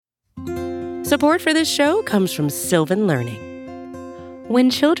Support for this show comes from Sylvan Learning. When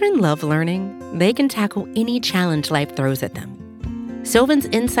children love learning, they can tackle any challenge life throws at them. Sylvan's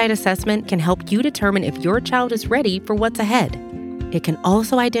Insight Assessment can help you determine if your child is ready for what's ahead. It can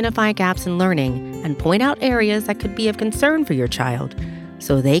also identify gaps in learning and point out areas that could be of concern for your child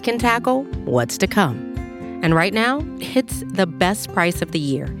so they can tackle what's to come. And right now, it's the best price of the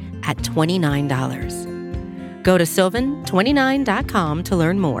year at $29. Go to sylvan29.com to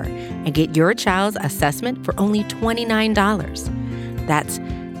learn more and get your child's assessment for only $29. That's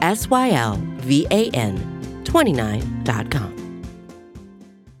SYLVAN29.com.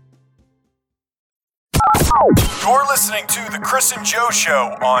 You're listening to The Chris and Joe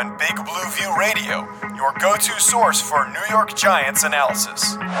Show on Big Blue View Radio, your go-to source for New York Giants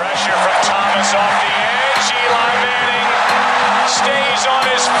analysis. Pressure from Thomas off the edge. Eli Manning stays on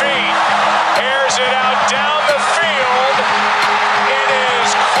his feet, airs it out down the field. It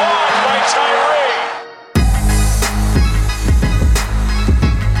is caught by Tyree.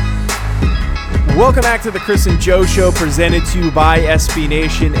 Welcome back to the Chris and Joe Show, presented to you by SB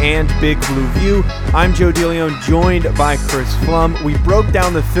Nation and Big Blue View. I'm Joe DeLeon, joined by Chris Pflum. We broke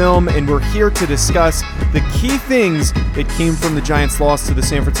down the film, and we're here to discuss the key things that came from the Giants' loss to the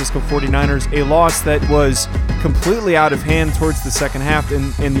San Francisco 49ers, a loss that was completely out of hand towards the second half.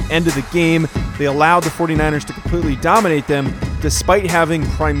 And in the end of the game, they allowed the 49ers to completely dominate them, despite having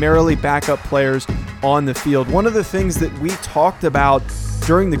primarily backup players on the field. One of the things that we talked about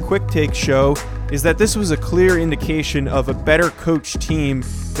during the Quick Take show is that this was a clear indication of a better coached team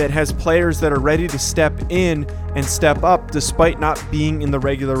that has players that are ready to step in and step up despite not being in the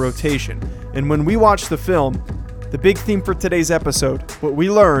regular rotation. And when we watch the film, the big theme for today's episode, what we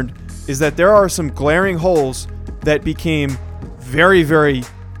learned is that there are some glaring holes that became very, very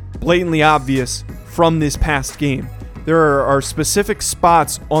blatantly obvious from this past game. There are specific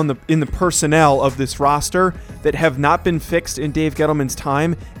spots in the personnel of this roster that have not been fixed in Dave Gettleman's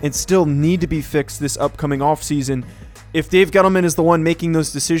time and still need to be fixed this upcoming offseason. If Dave Gettleman is the one making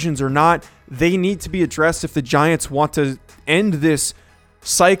those decisions or not, they need to be addressed if the Giants want to end this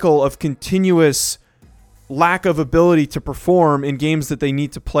cycle of continuous lack of ability to perform in games that they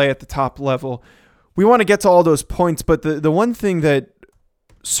need to play at the top level. We want to get to all those points, but the one thing that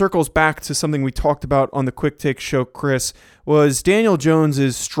circles back to something we talked about on the Quick Take show, Chris, was Daniel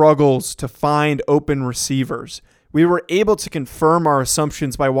Jones's struggles to find open receivers. We were able to confirm our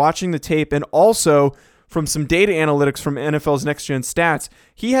assumptions by watching the tape and also from some data analytics from NFL's Next Gen Stats.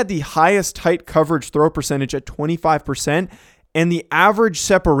 He had the highest tight coverage throw percentage at 25%, and the average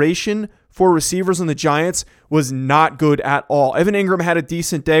separation for receivers on the Giants was not good at all. Evan Ingram had a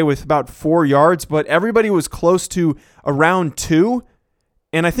decent day with about 4 yards, but everybody was close to around 2.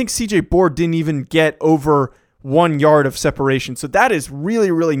 And I think CJ Board didn't even get over 1 yard of separation. So that is really,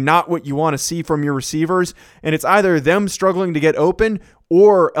 really not what you want to see from your receivers. And it's either them struggling to get open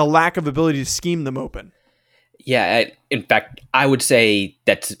or a lack of ability to scheme them open. Yeah, in fact, I would say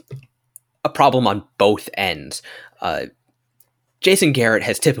that's a problem on both ends. Jason Garrett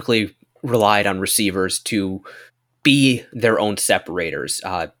has typically relied on receivers to be their own separators.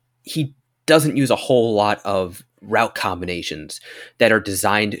 He doesn't use a whole lot of route combinations that are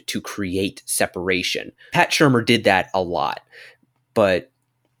designed to create separation. Pat Shurmur did that a lot, but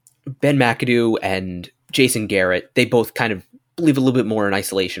Ben McAdoo and Jason Garrett, they both kind of believe a little bit more in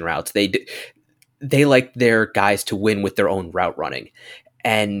isolation routes. They like their guys to win with their own route running.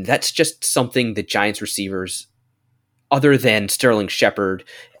 And that's just something the Giants receivers, other than Sterling Shepard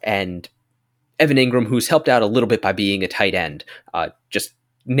and Evan Ingram, who's helped out a little bit by being a tight end, just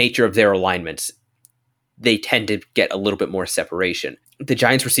nature of their alignments, they tend to get a little bit more separation. The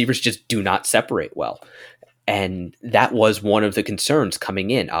Giants receivers just do not separate well. And that was one of the concerns coming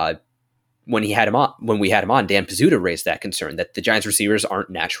in. When we had him on, Dan Pizzuta raised that concern that the Giants receivers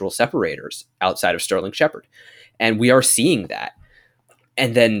aren't natural separators outside of Sterling Shepard. And we are seeing that.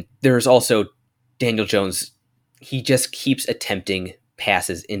 And then there's also Daniel Jones. He just keeps attempting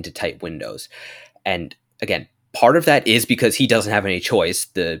passes into tight windows. And again, part of that is because he doesn't have any choice.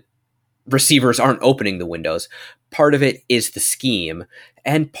 The receivers aren't opening the windows. Part of it is the scheme,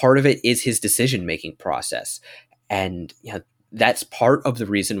 and part of it is his decision-making process. And that's part of the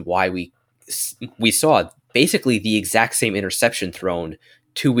reason why we saw basically the exact same interception thrown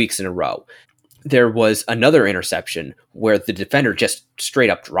 2 weeks in a row. There was another interception where the defender just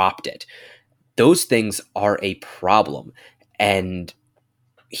straight up dropped it. Those things are a problem, and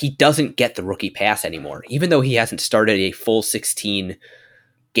he doesn't get the rookie pass anymore. Even though he hasn't started a full 16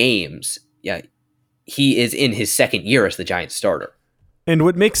 games, he is in his second year as the Giants starter. And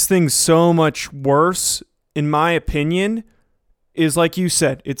what makes things so much worse, in my opinion, is, like you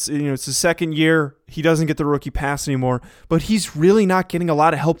said, it's the second year. He doesn't get the rookie pass anymore, but he's really not getting a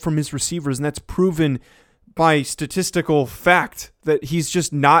lot of help from his receivers, and that's proven by statistical fact that he's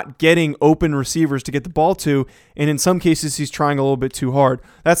just not getting open receivers to get the ball to, and in some cases he's trying a little bit too hard.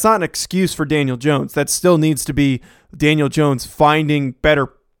 That's not an excuse for Daniel Jones. That still needs to be Daniel Jones finding better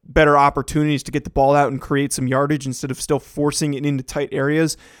opportunities to get the ball out and create some yardage instead of still forcing it into tight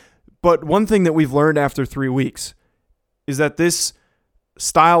areas. But one thing that we've learned after 3 weeks is that this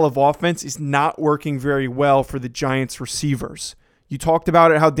style of offense is not working very well for the Giants receivers. You talked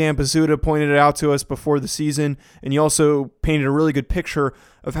about it, how Dan Pizzuta pointed it out to us before the season, and you also painted a really good picture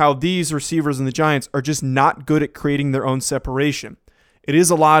of how these receivers in the Giants are just not good at creating their own separation. It is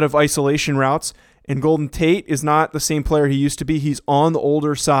a lot of isolation routes, and Golden Tate is not the same player he used to be. He's on the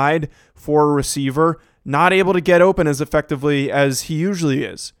older side for a receiver, not able to get open as effectively as he usually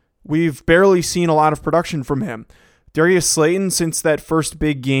is. We've barely seen a lot of production from him. Darius Slayton, since that first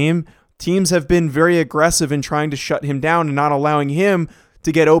big game, teams have been very aggressive in trying to shut him down and not allowing him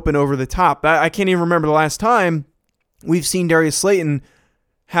to get open over the top. I can't even remember the last time we've seen Darius Slayton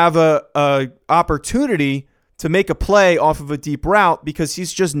have a opportunity to make a play off of a deep route because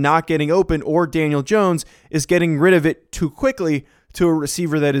he's just not getting open, or Daniel Jones is getting rid of it too quickly to a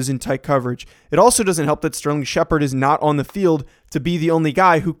receiver that is in tight coverage. It also doesn't help that Sterling Shepard is not on the field to be the only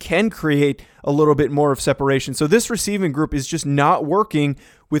guy who can create a little bit more of separation. So this receiving group is just not working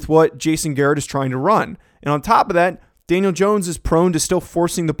with what Jason Garrett is trying to run. And on top of that, Daniel Jones is prone to still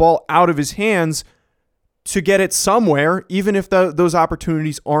forcing the ball out of his hands to get it somewhere, even if those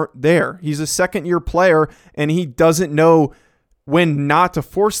opportunities aren't there. He's a second-year player, and he doesn't know when not to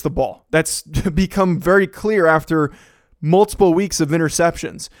force the ball. That's become very clear after multiple weeks of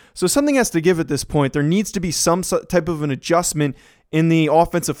interceptions. So something has to give at this point. There needs to be some type of an adjustment in the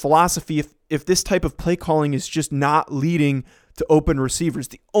offensive philosophy if this type of play calling is just not leading to open receivers.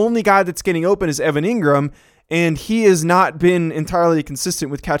 The only guy that's getting open is Evan Ingram, and he has not been entirely consistent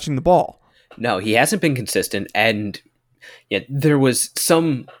with catching the ball. No, he hasn't been consistent, and there was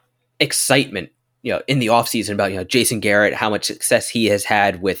some excitement in the offseason about Jason Garrett, how much success he has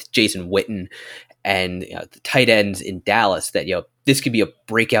had with Jason Witten and the tight ends in Dallas, that this could be a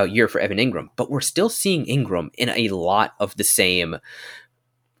breakout year for Evan Ingram. But we're still seeing Ingram in a lot of the same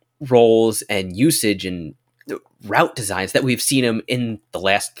roles and usage and route designs that we've seen him in the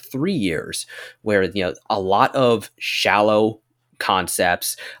last 3 years, where a lot of shallow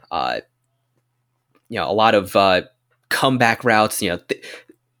concepts, a lot of comeback routes.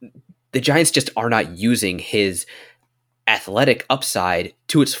 The Giants just are not using his athletic upside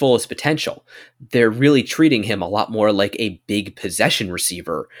to its fullest potential. They're really treating him a lot more like a big possession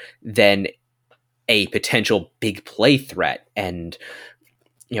receiver than a potential big play threat and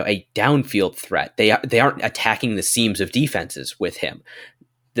a downfield threat. They aren't attacking the seams of defenses with him.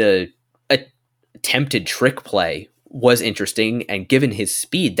 The attempted trick play was interesting, and given his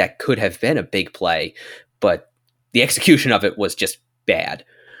speed, that could have been a big play, but the execution of it was just bad.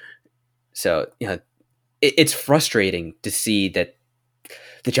 So, it's frustrating to see that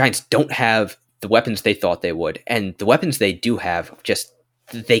the Giants don't have the weapons they thought they would, and the weapons they do have,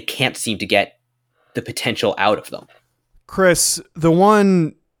 they can't seem to get the potential out of them. Chris, the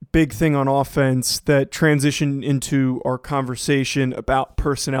one big thing on offense that transitioned into our conversation about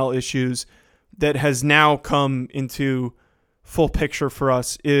personnel issues that has now come into full picture for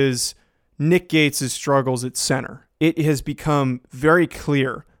us is Nick Gates' struggles at center. It has become very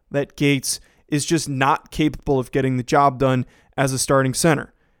clear that Gates is just not capable of getting the job done as a starting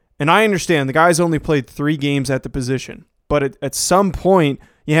center. And I understand the guy's only played 3 games at the position, but at some point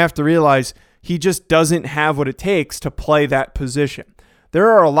you have to realize he just doesn't have what it takes to play that position. There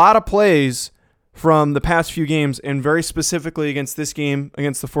are a lot of plays from the past few games, and very specifically against this game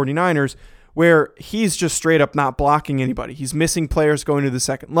against the 49ers, where he's just straight up not blocking anybody. He's missing players going to the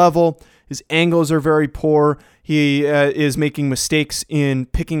second level. His angles are very poor. He is making mistakes in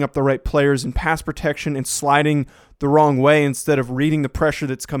picking up the right players in pass protection and sliding the wrong way instead of reading the pressure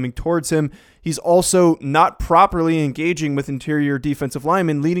that's coming towards him. He's also not properly engaging with interior defensive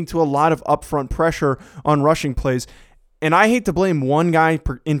linemen, leading to a lot of upfront pressure on rushing plays. And I hate to blame one guy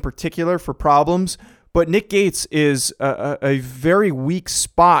in particular for problems, but Nick Gates is a very weak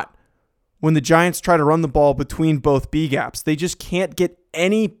spot when the Giants try to run the ball between both B gaps. They just can't get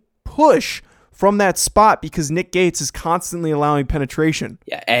any push from that spot because Nick Gates is constantly allowing penetration.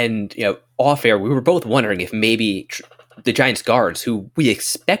 Yeah, and off air, we were both wondering if maybe the Giants guards, who we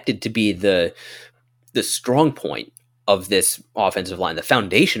expected to be the strong point of this offensive line, the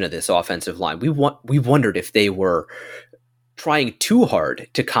foundation of this offensive line, we wondered if they were trying too hard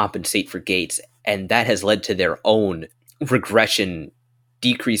to compensate for Gates, and that has led to their own regression,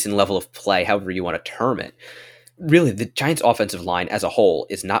 decrease in level of play, however you want to term it. Really, the Giants' offensive line as a whole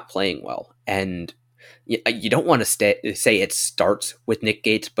is not playing well. And you don't want to say it starts with Nick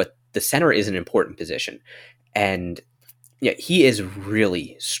Gates, but the center is an important position. And he is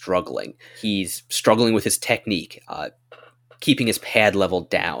really struggling. He's struggling with his technique, keeping his pad level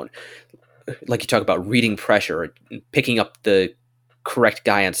down. Like you talk about reading pressure, picking up the correct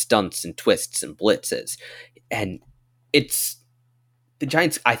guy on stunts and twists and blitzes. And the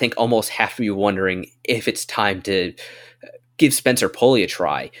Giants, I think, almost have to be wondering if it's time to give Spencer Pulley a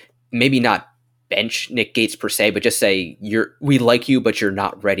try. Maybe not bench Nick Gates per se, but just say, we like you, but you're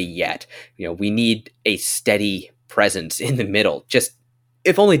not ready yet. We need a steady presence in the middle, just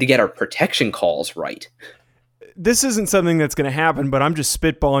if only to get our protection calls right. This isn't something that's going to happen, but I'm just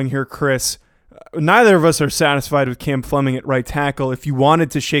spitballing here, Chris. Neither of us are satisfied with Cam Fleming at right tackle. If you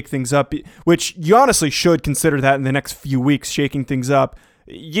wanted to shake things up, which you honestly should consider that in the next few weeks, shaking things up,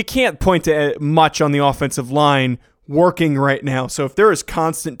 you can't point to much on the offensive line working right now. So if there is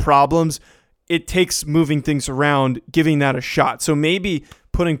constant problems, it takes moving things around, giving that a shot. So maybe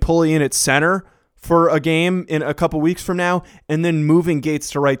putting Pulley in at center for a game in a couple weeks from now, and then moving Gates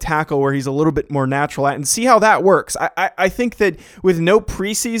to right tackle where he's a little bit more natural at, and see how that works. I think that with no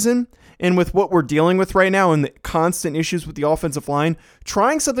preseason and with what we're dealing with right now and the constant issues with the offensive line,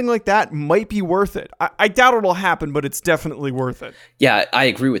 trying something like that might be worth it. I doubt it'll happen, but it's definitely worth it. Yeah, I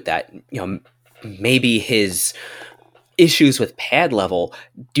agree with that. Maybe his issues with pad level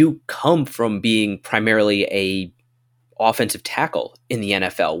do come from being primarily a offensive tackle in the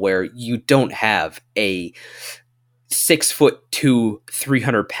NFL, where you don't have a 6'2",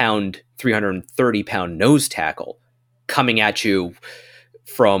 300-pound, 330-pound nose tackle coming at you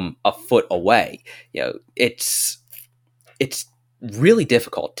from a foot away. It's really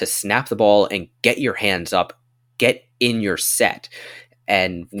difficult to snap the ball and get your hands up, get in your set.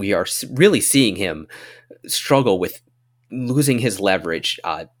 And we are really seeing him struggle with losing his leverage,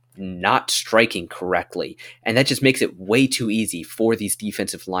 not striking correctly. And that just makes it way too easy for these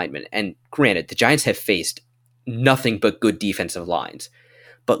defensive linemen. And granted, the Giants have faced nothing but good defensive lines.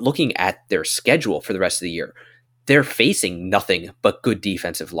 But looking at their schedule for the rest of the year, they're facing nothing but good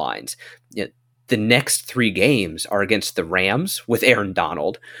defensive lines. The next 3 games are against the Rams with Aaron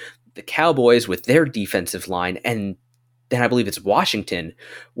Donald, the Cowboys with their defensive line, and then I believe it's Washington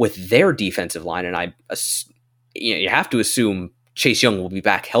with their defensive line. And you have to assume Chase Young will be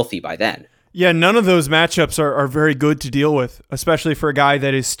back healthy by then. Yeah, none of those matchups are very good to deal with, especially for a guy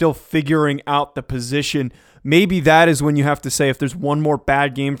that is still figuring out the position. Maybe that is when you have to say, if there's one more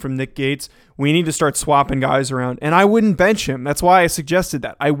bad game from Nick Gates, we need to start swapping guys around. And I wouldn't bench him. That's why I suggested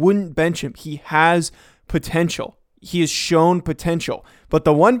that. I wouldn't bench him. He has potential. He has shown potential. But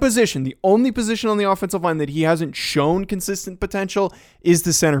the one position, the only position on the offensive line that he hasn't shown consistent potential is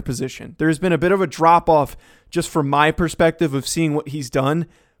the center position. There's been a bit of a drop-off just from my perspective of seeing what he's done.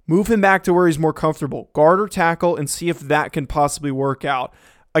 Move him back to where he's more comfortable. Guard or tackle and see if that can possibly work out.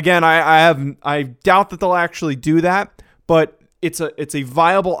 Again, I doubt that they'll actually do that, but it's a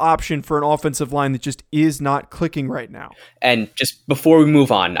viable option for an offensive line that just is not clicking right now. And just before we move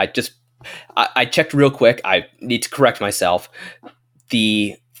on, I checked real quick. I need to correct myself.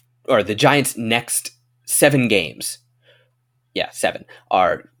 The Giants' next 7 games, 7,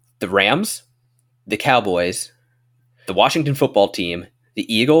 are the Rams, the Cowboys, the Washington football team,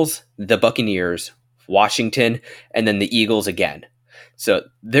 the Eagles, the Buccaneers, Washington, and then the Eagles again. So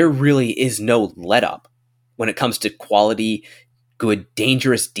there really is no let-up when it comes to quality, good,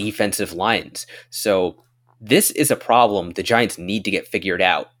 dangerous defensive lines. So this is a problem the Giants need to get figured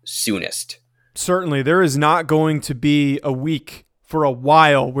out soonest. Certainly, there is not going to be a week for a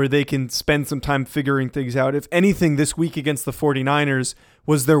while where they can spend some time figuring things out. If anything, this week against the 49ers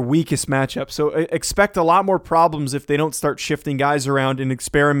was their weakest matchup. So expect a lot more problems if they don't start shifting guys around and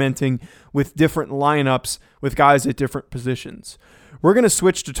experimenting with different lineups with guys at different positions. We're going to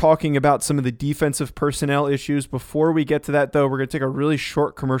switch to talking about some of the defensive personnel issues. Before we get to that, though, we're going to take a really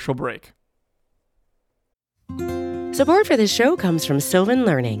short commercial break. Support for this show comes from Sylvan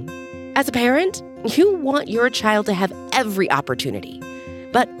Learning. As a parent, you want your child to have every opportunity,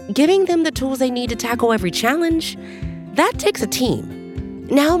 but giving them the tools they need to tackle every challenge, that takes a team.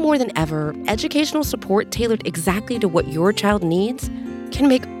 Now more than ever, educational support tailored exactly to what your child needs can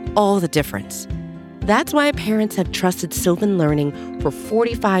make all the difference. That's why parents have trusted Sylvan Learning for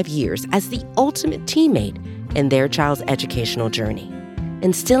 45 years as the ultimate teammate in their child's educational journey,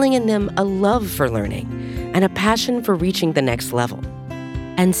 instilling in them a love for learning and a passion for reaching the next level.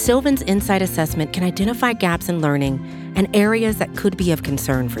 And Sylvan's Insight Assessment can identify gaps in learning and areas that could be of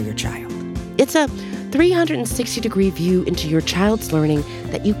concern for your child. It's a 360-degree view into your child's learning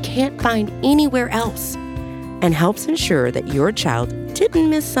that you can't find anywhere else, and helps ensure that your child didn't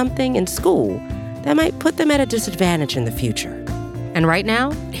miss something in school that might put them at a disadvantage in the future. And right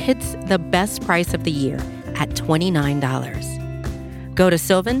now, it's the best price of the year at $29. Go to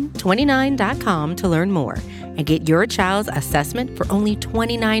sylvan29.com to learn more and get your child's assessment for only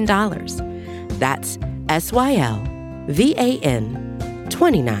 $29. That's SYLVAN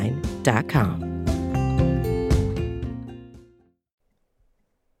 29.com.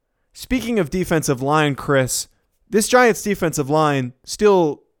 Speaking of defensive line, Chris, this Giants defensive line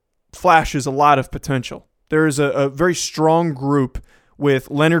still flashes a lot of potential. There is a very strong group with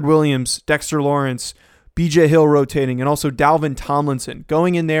Leonard Williams, Dexter Lawrence, BJ Hill rotating, and also Dalvin Tomlinson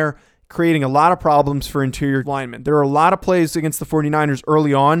going in there, creating a lot of problems for interior linemen. There are a lot of plays against the 49ers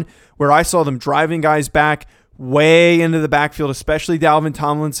early on where I saw them driving guys back way into the backfield, especially Dalvin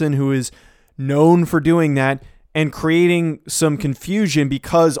Tomlinson, who is known for doing that, and creating some confusion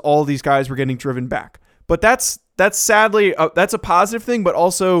because all these guys were getting driven back. But that's sadly, that's a positive thing, but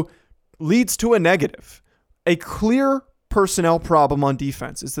also leads to a negative. A clear personnel problem on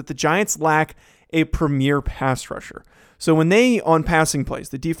defense is that the Giants lack a premier pass rusher. So when they, on passing plays,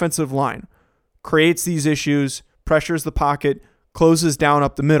 the defensive line creates these issues, pressures the pocket, closes down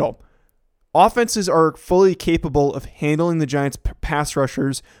up the middle, offenses are fully capable of handling the Giants' pass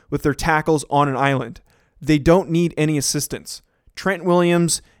rushers with their tackles on an island. They don't need any assistance. Trent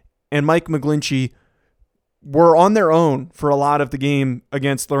Williams and Mike McGlinchey were on their own for a lot of the game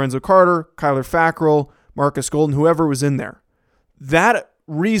against Lorenzo Carter, Kyler Fackrell, Marcus Golden, whoever was in there. That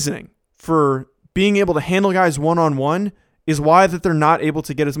reasoning for being able to handle guys one-on-one is why that they're not able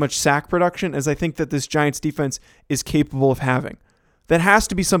to get as much sack production as I think that this Giants defense is capable of having. That has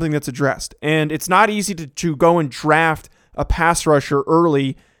to be something that's addressed. And it's not easy to go and draft a pass rusher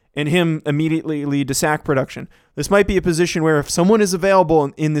early and him immediately lead to sack production. This might be a position where if someone is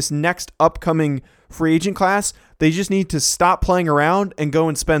available in this next upcoming free agent class, they just need to stop playing around and go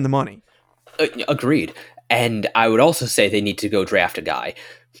and spend the money. Agreed. And I would also say they need to go draft a guy.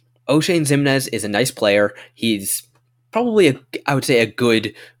 Oshane Ximines is a nice player. He's probably, I would say, a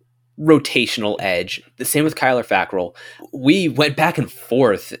good rotational edge. The same with Kyler Fackrell. We went back and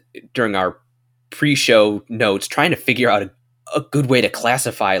forth during our pre-show notes trying to figure out a good way to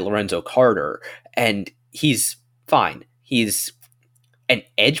classify Lorenzo Carter, and he's fine. He's an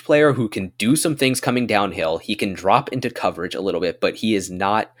edge player who can do some things coming downhill. He can drop into coverage a little bit, but he is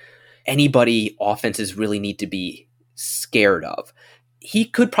not anybody offenses really need to be scared of. He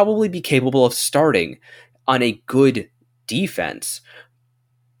could probably be capable of starting on a good defense,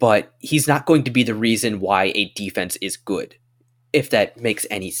 but he's not going to be the reason why a defense is good, if that makes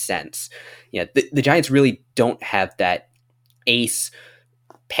any sense. Yeah, the Giants really don't have that ace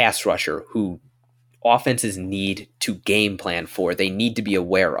pass rusher who offenses need to game plan for. They need to be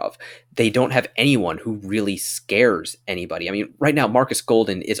aware of. They don't have anyone who really scares anybody. I mean, right now, Marcus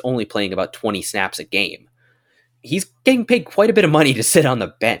Golden is only playing about 20 snaps a game. He's getting paid quite a bit of money to sit on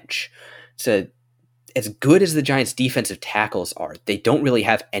the bench. So as good as the Giants' defensive tackles are, they don't really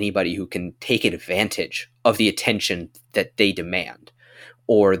have anybody who can take advantage of the attention that they demand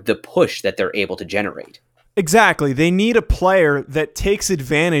or the push that they're able to generate. Exactly. They need a player that takes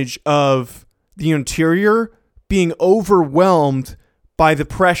advantage of the interior being overwhelmed by the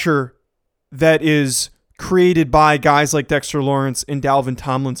pressure that is created by guys like Dexter Lawrence and Dalvin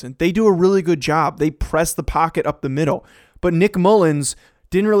Tomlinson. They do a really good job. They press the pocket up the middle. But Nick Mullins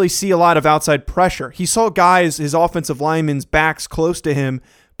didn't really see a lot of outside pressure. He saw guys, his offensive linemen's backs close to him,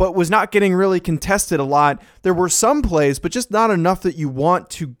 but was not getting really contested a lot. There were some plays, but just not enough that you want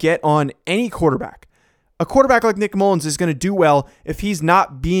to get on any quarterback. A quarterback like Nick Mullins is going to do well if he's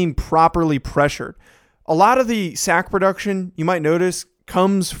not being properly pressured. A lot of the sack production, you might notice,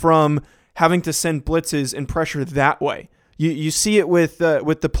 comes from having to send blitzes and pressure that way. You see it with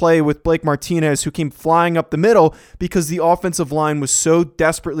the play with Blake Martinez, who came flying up the middle because the offensive line was so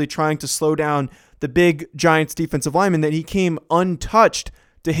desperately trying to slow down the big Giants defensive lineman that he came untouched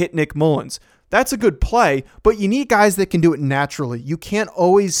to hit Nick Mullins. That's a good play, but you need guys that can do it naturally. You can't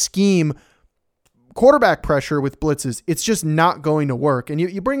always scheme quarterback pressure with blitzes. It's just not going to work. And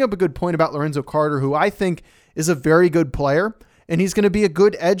you bring up a good point about Lorenzo Carter, who I think is a very good player, and he's going to be a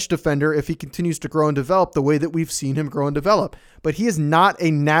good edge defender if he continues to grow and develop the way that we've seen him grow and develop. But he is not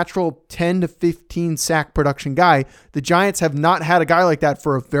a natural 10 to 15 sack production guy. The Giants have not had a guy like that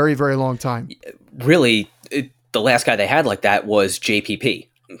for a very, very long time. Really, the last guy they had like that was JPP.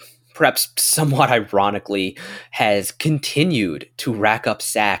 Perhaps somewhat ironically, has continued to rack up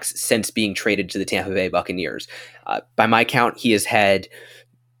sacks since being traded to the Tampa Bay Buccaneers. By my count, he has had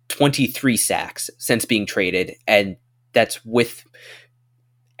 23 sacks since being traded, and that's with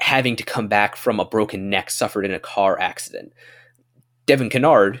having to come back from a broken neck suffered in a car accident. Devin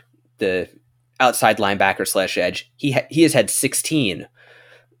Kennard, the outside linebacker / edge, he has had 16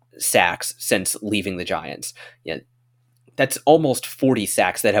 sacks since leaving the Giants. That's almost 40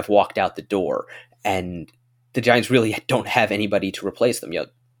 sacks that have walked out the door, and the Giants really don't have anybody to replace them.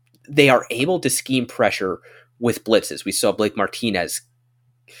 They are able to scheme pressure with blitzes. We saw Blake Martinez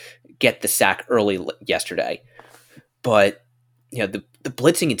get the sack early yesterday, but the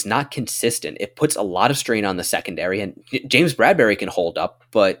blitzing, it's not consistent. It puts a lot of strain on the secondary, and James Bradberry can hold up,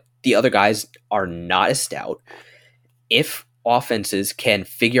 but the other guys are not as stout. If offenses can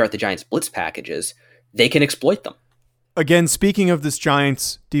figure out the Giants' blitz packages, they can exploit them. Again, speaking of this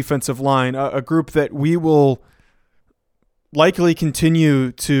Giants defensive line, a group that we will likely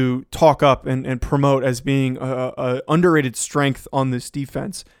continue to talk up and promote as being a underrated strength on this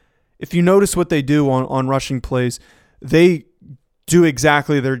defense. If you notice what they do on rushing plays, they do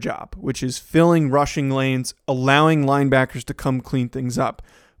exactly their job, which is filling rushing lanes, allowing linebackers to come clean things up.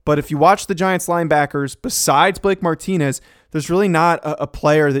 But if you watch the Giants linebackers, besides Blake Martinez, there's really not a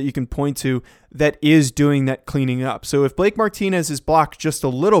player that you can point to that is doing that cleaning up. So if Blake Martinez is blocked just a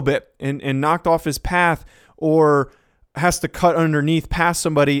little bit and knocked off his path, or has to cut underneath past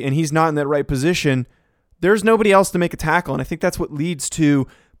somebody and he's not in that right position, there's nobody else to make a tackle. And I think that's what leads to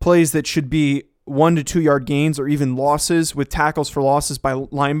plays that should be 1 to 2 yard gains, or even losses with tackles for losses by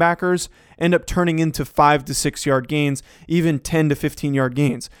linebackers, end up turning into 5 to 6 yard gains, even 10 to 15 yard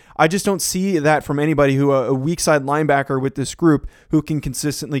gains. I just don't see that from anybody who a weak side linebacker with this group who can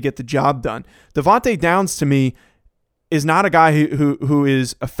consistently get the job done. Devontae Downs, to me, is not a guy who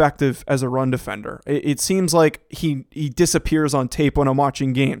is effective as a run defender. It seems like he disappears on tape when I'm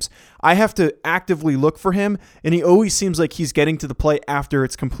watching games. I have to actively look for him, and he always seems like he's getting to the play after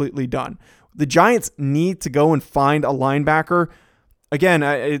it's completely done. The Giants need to go and find a linebacker. Again,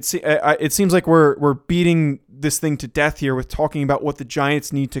 it seems like we're beating this thing to death here with talking about what the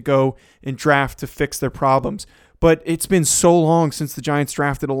Giants need to go and draft to fix their problems. But it's been so long since the Giants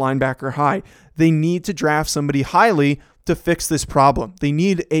drafted a linebacker high. They need to draft somebody highly to fix this problem. They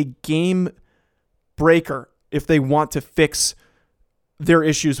need a game breaker if they want to fix their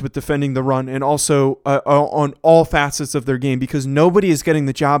issues with defending the run, and also on all facets of their game, because nobody is getting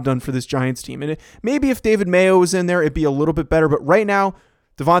the job done for this Giants team. And maybe if David Mayo was in there, it'd be a little bit better. But right now,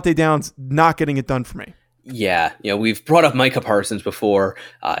 Devontae Downs not getting it done for me. Yeah, we've brought up Micah Parsons before.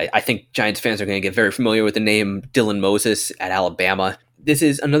 I think Giants fans are going to get very familiar with the name Dylan Moses at Alabama. This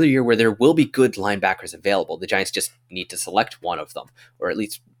is another year where there will be good linebackers available. The Giants just need to select one of them, or at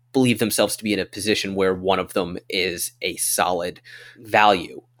least believe themselves to be in a position where one of them is a solid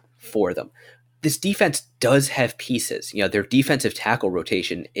value for them. This defense does have pieces. Their defensive tackle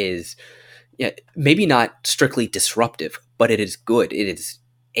rotation is maybe not strictly disruptive, but it is good. It is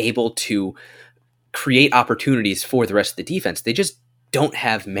able to create opportunities for the rest of the defense. They just don't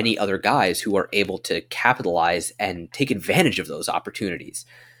have many other guys who are able to capitalize and take advantage of those opportunities.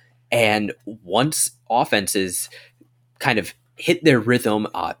 And once offenses kind of hit their rhythm,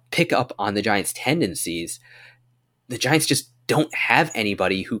 pick up on the Giants' tendencies, the Giants just don't have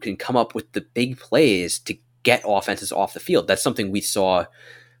anybody who can come up with the big plays to get offenses off the field. That's something we saw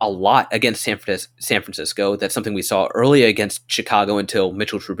a lot against San Francisco. That's something we saw early against Chicago until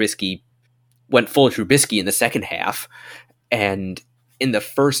Mitchell Trubisky went full Trubisky in the second half. And in the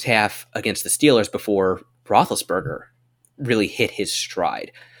first half against the Steelers, before Roethlisberger really hit his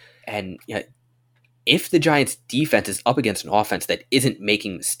stride. And if the Giants' defense is up against an offense that isn't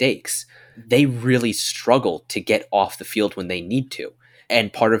making mistakes, they really struggle to get off the field when they need to.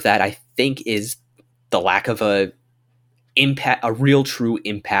 And part of that, I think, is the lack of a real true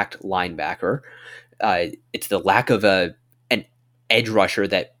impact linebacker. It's the lack of an edge rusher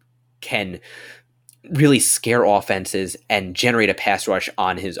that can really scare offenses and generate a pass rush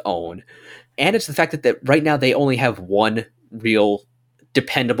on his own. And it's the fact that right now they only have one real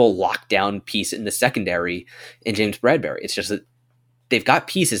dependable lockdown piece in the secondary in James Bradberry. It's just that they've got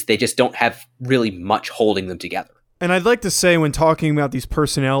pieces, they just don't have really much holding them together. And I'd like to say, when talking about these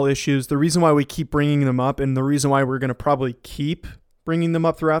personnel issues, the reason why we keep bringing them up, and the reason why we're going to probably keep bringing them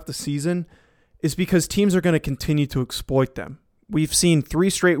up throughout the season, is because teams are going to continue to exploit them. We've seen 3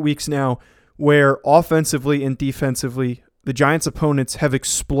 straight weeks now where offensively and defensively, the Giants' opponents have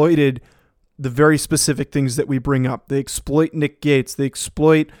exploited the very specific things that we bring up. They exploit Nick Gates. They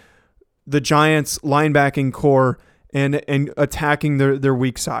exploit the Giants' linebacking core and attacking their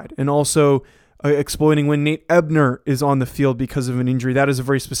weak side. And also exploiting when Nate Ebner is on the field because of an injury. That is a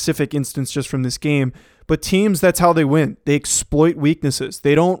very specific instance just from this game. But teams, that's how they win. They exploit weaknesses.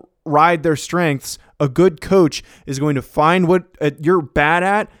 They don't ride their strengths. A good coach is going to find what you're bad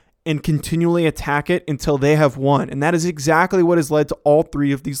at and continually attack it until they have won. And that is exactly what has led to all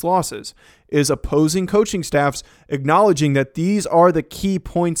three of these losses, is opposing coaching staffs acknowledging that these are the key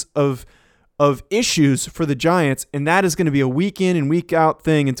points of issues for the Giants, and that is going to be a week in and week out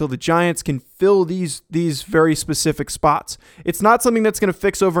thing until the Giants can fill these very specific spots. It's not something that's going to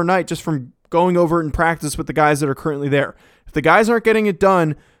fix overnight just from going over it in practice with the guys that are currently there. If the guys aren't getting it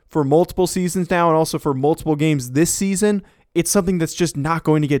done for multiple seasons now and also for multiple games this season, it's something that's just not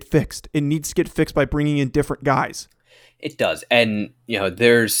going to get fixed. It needs to get fixed by bringing in different guys. It does. And,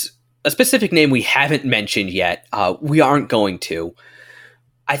 there's a specific name we haven't mentioned yet. We aren't going to.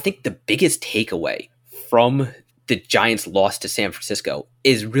 I think the biggest takeaway from the Giants' loss to San Francisco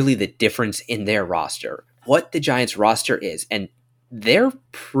is really the difference in their roster. What the Giants' roster is, and they're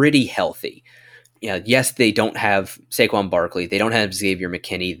pretty healthy. Yes, they don't have Saquon Barkley. They don't have Xavier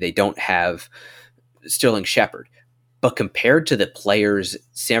McKinney. They don't have Sterling Shepard. But compared to the players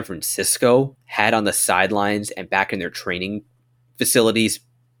San Francisco had on the sidelines and back in their training facilities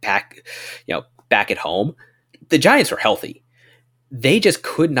back at home, the Giants are healthy. They just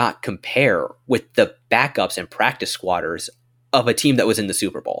could not compare with the backups and practice squatters of a team that was in the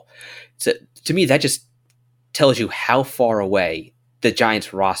Super Bowl. So to me, that just tells you how far away the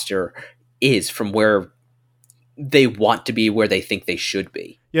Giants roster is from where they want to be, where they think they should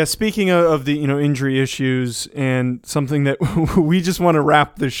be. Yeah, speaking of the injury issues, and something that we just want to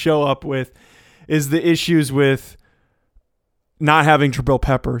wrap the show up with is the issues with not having Jabril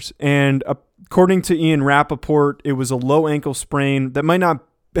Peppers. And according to Ian Rappaport, it was a low ankle sprain that might not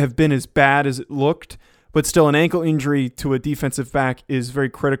have been as bad as it looked, but still an ankle injury to a defensive back is very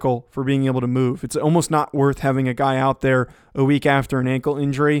critical for being able to move. It's almost not worth having a guy out there a week after an ankle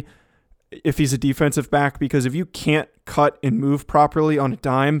injury if he's a defensive back, because if you can't cut and move properly on a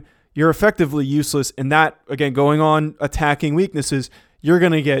dime, you're effectively useless. And that, again, going on attacking weaknesses, you're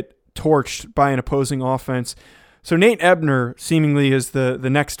going to get torched by an opposing offense. So Nate Ebner seemingly is the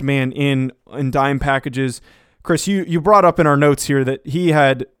next man in dime packages. Chris, you brought up in our notes here that he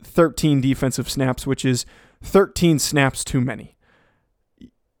had 13 defensive snaps, which is 13 snaps too many.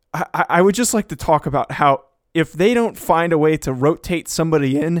 I would just like to talk about how if they don't find a way to rotate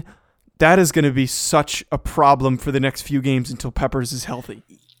somebody in, that is going to be such a problem for the next few games until Peppers is healthy.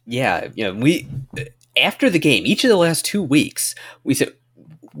 Yeah, we after the game, each of the last 2 weeks,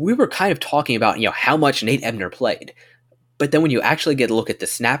 we were kind of talking about how much Nate Ebner played, but then when you actually get a look at the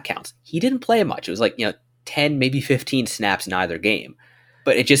snap counts, he didn't play much. It was like 10, maybe 15 snaps in either game.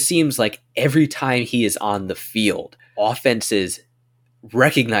 But it just seems like every time he is on the field, offenses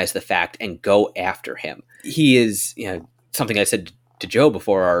recognize the fact and go after him. He is, something I said to Joe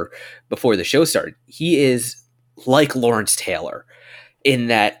before the show started. He is like Lawrence Taylor in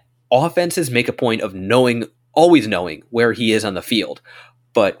that offenses make a point of always knowing where he is on the field.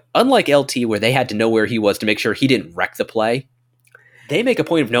 But unlike LT, where they had to know where he was to make sure he didn't wreck the play, they make a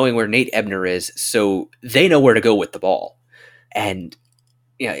point of knowing where Nate Ebner is so they know where to go with the ball. And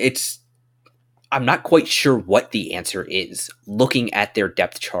I'm not quite sure what the answer is looking at their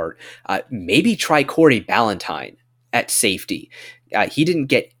depth chart. Maybe try Corey Ballantyne at safety. He didn't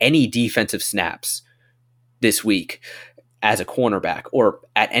get any defensive snaps this week as a cornerback or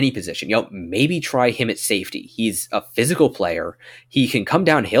at any position. Maybe try him at safety. He's a physical player. He can come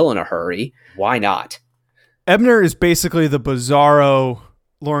downhill in a hurry. Why not? Ebner is basically the bizarro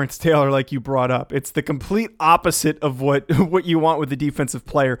Lawrence Taylor, like you brought up. It's the complete opposite of what you want with a defensive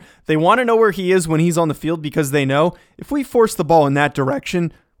player. They want to know where he is when he's on the field because they know if we force the ball in that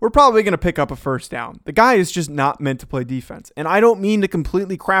direction, we're probably going to pick up a first down. The guy is just not meant to play defense. And I don't mean to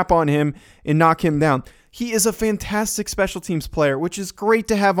completely crap on him and knock him down. He is a fantastic special teams player, which is great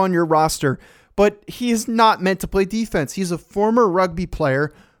to have on your roster, but he is not meant to play defense. He's a former rugby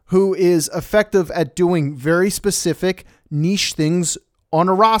player who is effective at doing very specific niche things on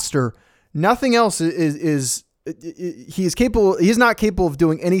a roster. Nothing else he's capable. He's not capable of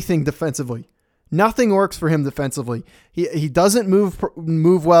doing anything defensively. Nothing works for him defensively. He doesn't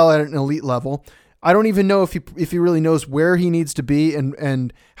move well at an elite level. I don't even know if he really knows where he needs to be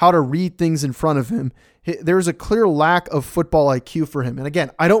and how to read things in front of him. There's a clear lack of football IQ for him. And again,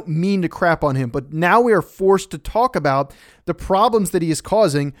 I don't mean to crap on him, but now we are forced to talk about the problems that he is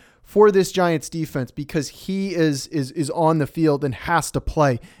causing for this Giants defense because he is on the field and has to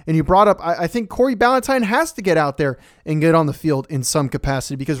play. And you brought up, I think Corey Ballantyne has to get out there and get on the field in some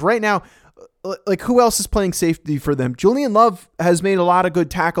capacity because right now, like who else is playing safety for them? Julian Love has made a lot of good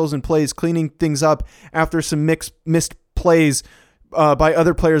tackles and plays, cleaning things up after some missed plays by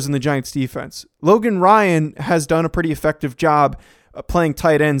other players in the Giants defense. Logan Ryan has done a pretty effective job playing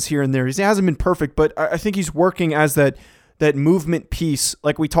tight ends here and there. He hasn't been perfect, but I think he's working as that movement piece,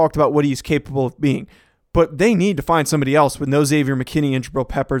 like we talked about what he's capable of being. But they need to find somebody else with no Xavier McKinney and Jabril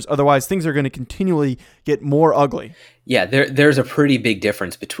Peppers. Otherwise, things are going to continually get more ugly. Yeah, there's a pretty big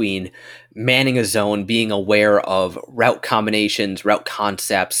difference between manning a zone, being aware of route combinations, route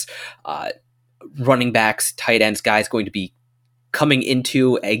concepts, running backs, tight ends, guys going to be coming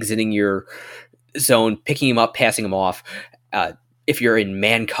into, exiting your zone, picking them up, passing them off. If you're in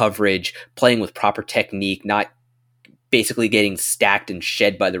man coverage, playing with proper technique, not basically getting stacked and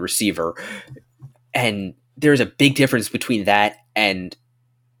shed by the receiver. And there's a big difference between that and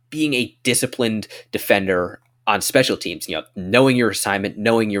being a disciplined defender on special teams, knowing your assignment,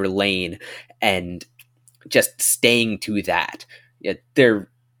 knowing your lane, and just staying to that.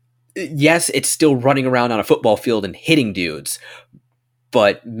 Yes, it's still running around on a football field and hitting dudes,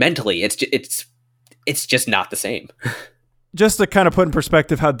 but mentally it's just not the same. Just to kind of put in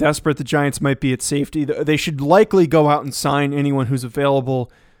perspective how desperate the Giants might be at safety, they should likely go out and sign anyone who's available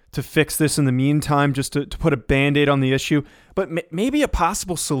to fix this in the meantime, just to put a Band-Aid on the issue. But maybe a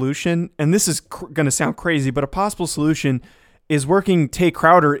possible solution, and this is going to sound crazy, but a possible solution is working Tay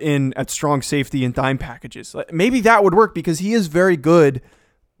Crowder in at strong safety and dime packages. Maybe that would work because he is very good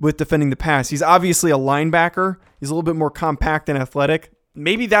with defending the pass. He's obviously a linebacker. He's a little bit more compact and athletic.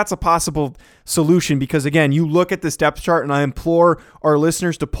 Maybe that's a possible solution because, again, you look at this depth chart, and I implore our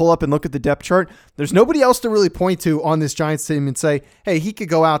listeners to pull up and look at the depth chart. There's nobody else to really point to on this Giants team and say, hey, he could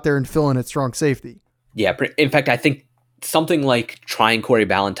go out there and fill in at strong safety. Yeah, in fact, I think something like trying Corey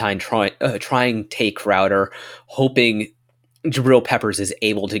Ballantyne, trying Tay Crowder, hoping Jabril Peppers is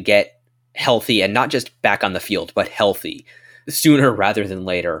able to get healthy and not just back on the field, but healthy sooner rather than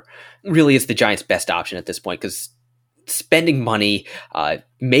later, really is the Giants' best option at this point because spending money,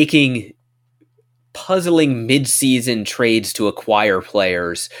 making puzzling mid-season trades to acquire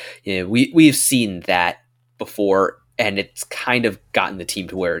players, we've seen that before, and it's kind of gotten the team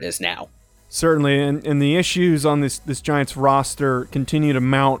to where it is now. Certainly, and the issues on this Giants roster continue to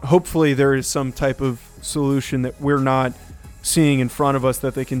mount. Hopefully there is some type of solution that we're not seeing in front of us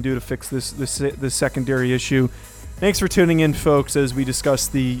that they can do to fix this secondary issue. Thanks for tuning in, folks, as we discuss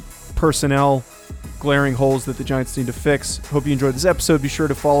the personnel glaring holes that the Giants need to fix. Hope you enjoyed this episode. Be sure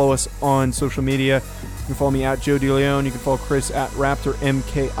to follow us on social media. You can follow me at Joe DeLeon. You can follow Chris at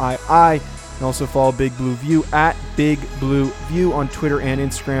RaptorMKII. And also follow Big Blue View at Big Blue View on Twitter and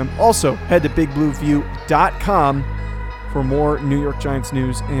Instagram. Also, head to bigblueview.com for more New York Giants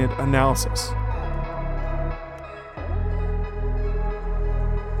news and analysis.